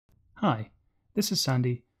Hi, this is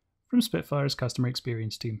Sandy from Spitfire's Customer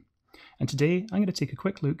Experience team, and today I'm going to take a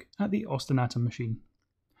quick look at the Ostinatum machine.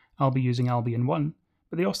 I'll be using Albion 1,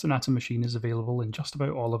 but the Ostinatum machine is available in just about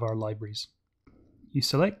all of our libraries. You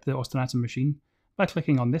select the Ostinatum machine by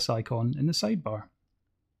clicking on this icon in the sidebar.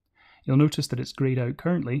 You'll notice that it's greyed out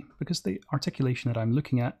currently because the articulation that I'm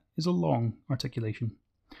looking at is a long articulation.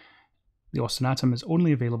 The Ostinatum is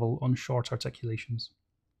only available on short articulations.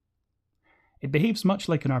 It behaves much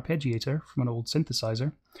like an arpeggiator from an old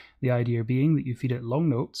synthesizer, the idea being that you feed it long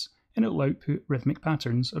notes and it will output rhythmic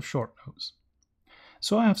patterns of short notes.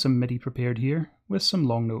 So I have some MIDI prepared here with some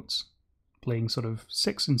long notes, playing sort of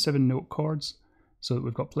 6 and 7 note chords so that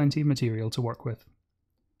we've got plenty of material to work with.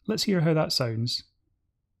 Let's hear how that sounds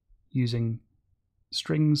using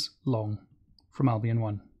strings long from Albion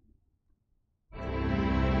 1.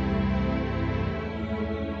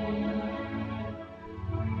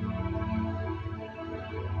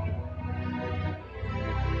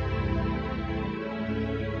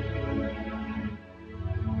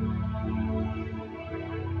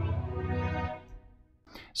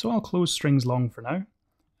 So I'll close strings long for now,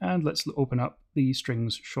 and let's open up the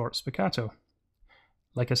strings short spiccato.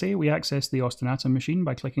 Like I say, we access the Ostinatum machine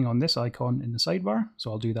by clicking on this icon in the sidebar, so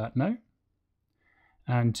I'll do that now.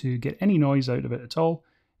 And to get any noise out of it at all,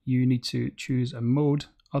 you need to choose a mode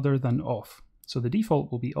other than off. So the default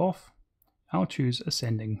will be off. I'll choose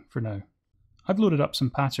ascending for now. I've loaded up some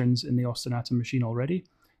patterns in the Ostinatum machine already,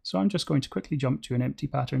 so I'm just going to quickly jump to an empty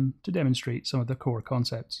pattern to demonstrate some of the core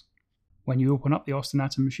concepts. When you open up the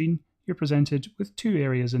Ostinatum machine, you're presented with two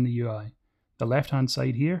areas in the UI. The left-hand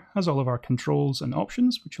side here has all of our controls and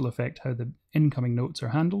options, which will affect how the incoming notes are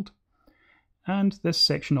handled. And this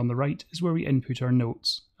section on the right is where we input our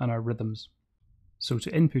notes and our rhythms. So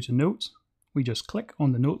to input a note, we just click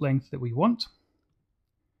on the note length that we want,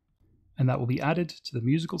 and that will be added to the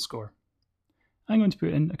musical score. I'm going to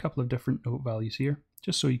put in a couple of different note values here,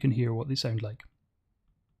 just so you can hear what they sound like.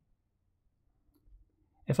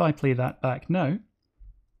 If I play that back now,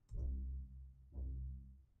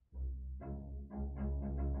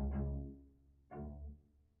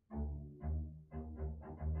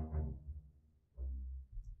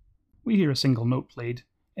 we hear a single note played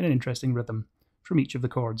in an interesting rhythm from each of the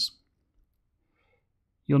chords.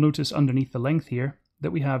 You'll notice underneath the length here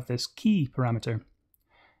that we have this key parameter.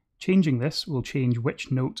 Changing this will change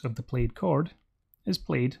which note of the played chord is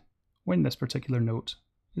played when this particular note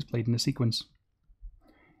is played in a sequence.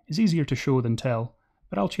 It's easier to show than tell,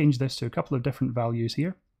 but I'll change this to a couple of different values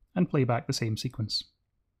here and play back the same sequence.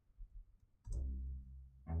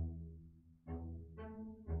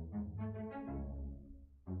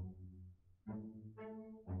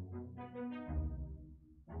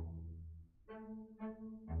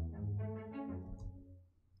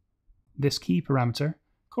 This key parameter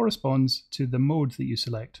corresponds to the mode that you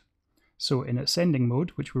select. So in ascending mode,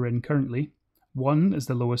 which we're in currently, 1 is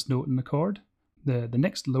the lowest note in the chord, the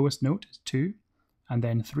next lowest note is 2, and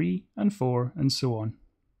then 3 and 4 and so on.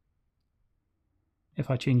 If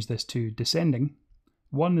I change this to descending,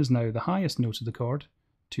 1 is now the highest note of the chord,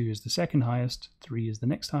 2 is the second highest, 3 is the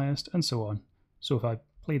next highest, and so on. So if I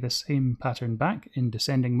play this same pattern back in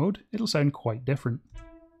descending mode, it'll sound quite different.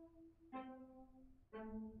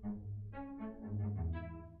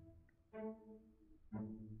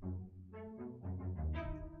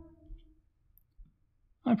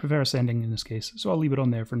 I prefer ascending in this case, so I'll leave it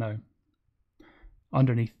on there for now.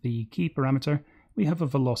 Underneath the key parameter, we have a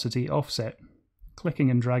velocity offset. Clicking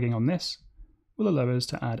and dragging on this will allow us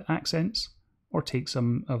to add accents or take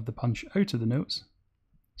some of the punch out of the notes.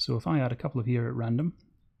 So if I add a couple of here at random,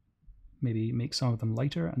 maybe make some of them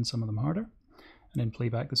lighter and some of them harder, and then play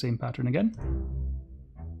back the same pattern again.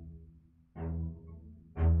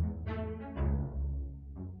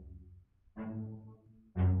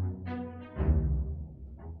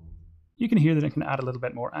 You can hear that it can add a little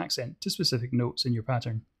bit more accent to specific notes in your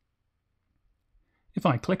pattern. If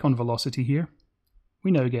I click on velocity here,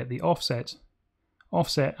 we now get the offset.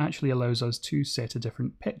 Offset actually allows us to set a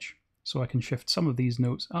different pitch, so I can shift some of these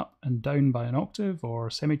notes up and down by an octave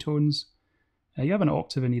or semitones. You have an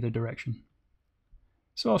octave in either direction.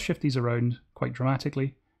 So I'll shift these around quite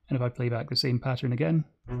dramatically, and if I play back the same pattern again,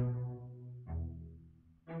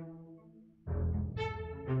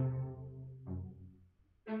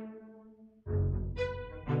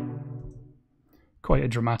 quite a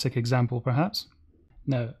dramatic example perhaps.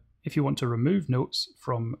 Now, if you want to remove notes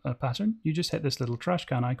from a pattern, you just hit this little trash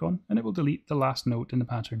can icon and it will delete the last note in the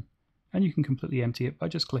pattern. And you can completely empty it by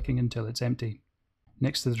just clicking until it's empty.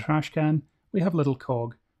 Next to the trash can, we have a little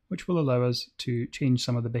cog, which will allow us to change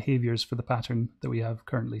some of the behaviours for the pattern that we have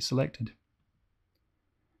currently selected.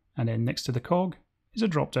 And then next to the cog is a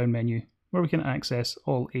drop-down menu where we can access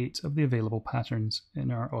all 8 of the available patterns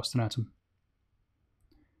in our ostinatum.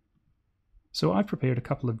 So I've prepared a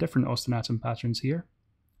couple of different ostinatum patterns here,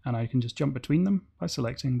 and I can just jump between them by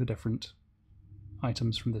selecting the different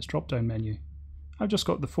items from this drop-down menu. I've just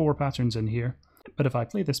got the 4 patterns in here, but if I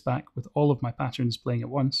play this back with all of my patterns playing at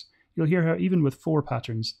once, you'll hear how even with 4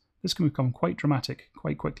 patterns, this can become quite dramatic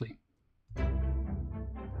quite quickly.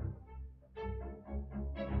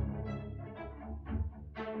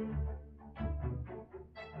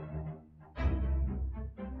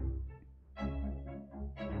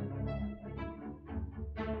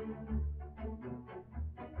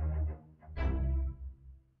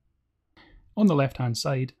 On the left-hand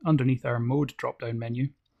side, underneath our Mode drop-down menu,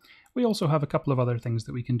 we also have a couple of other things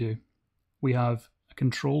that we can do. We have a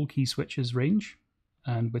Control key switches range,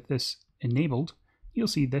 and with this enabled, you'll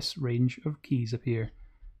see this range of keys appear.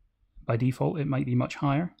 By default, it might be much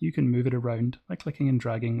higher. You can move it around by clicking and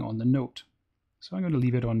dragging on the note. So I'm going to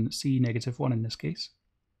leave it on C-1 in this case.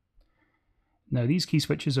 Now these key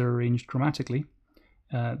switches are arranged chromatically.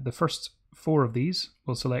 The first 4 of these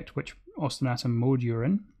will select which ostinatum mode you're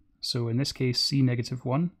in. So in this case,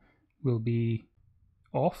 C-1 will be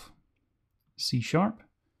off, C#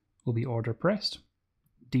 will be order pressed,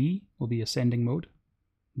 D will be ascending mode,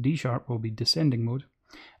 D# will be descending mode,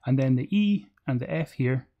 and then the E and the F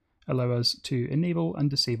here allow us to enable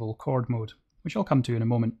and disable chord mode, which I'll come to in a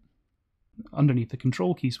moment. Underneath the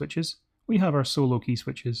control key switches, we have our solo key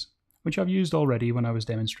switches, which I've used already when I was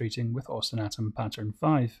demonstrating with Ostinatum Pattern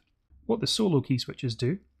 5. What the solo key switches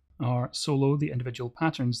do are solo the individual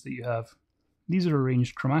patterns that you have. These are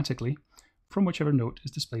arranged chromatically from whichever note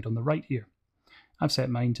is displayed on the right here. I've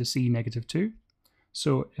set mine to C-2,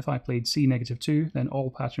 so if I played C-2, then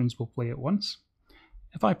all patterns will play at once.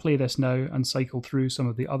 If I play this now and cycle through some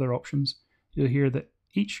of the other options, you'll hear that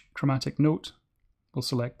each chromatic note will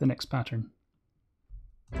select the next pattern.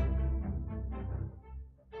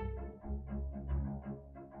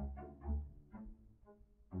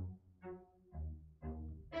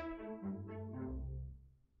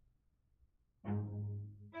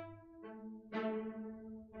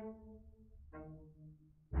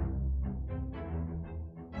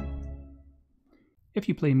 If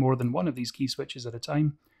you play more than one of these key switches at a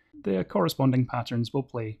time, the corresponding patterns will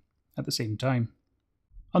play at the same time.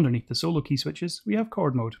 Underneath the solo key switches, we have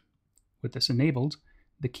chord mode. With this enabled,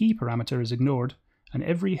 the key parameter is ignored, and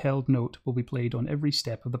every held note will be played on every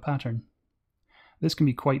step of the pattern. This can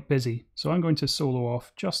be quite busy, so I'm going to solo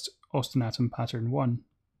off just Ostinatum Pattern 1.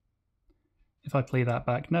 If I play that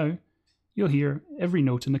back now, you'll hear every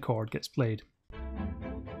note in the chord gets played.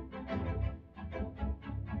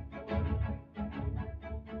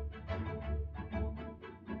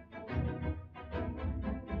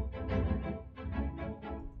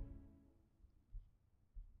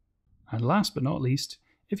 And last but not least,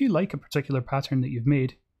 if you like a particular pattern that you've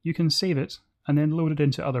made, you can save it and then load it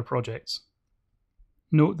into other projects.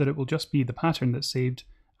 Note that it will just be the pattern that's saved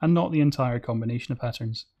and not the entire combination of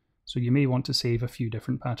patterns, so you may want to save a few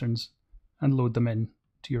different patterns and load them in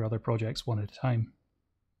to your other projects one at a time.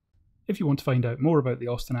 If you want to find out more about the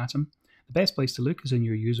ostinatum, the best place to look is in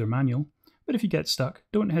your user manual, but if you get stuck,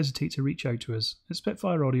 don't hesitate to reach out to us at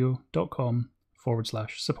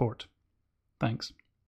spitfireaudio.com/support. Thanks.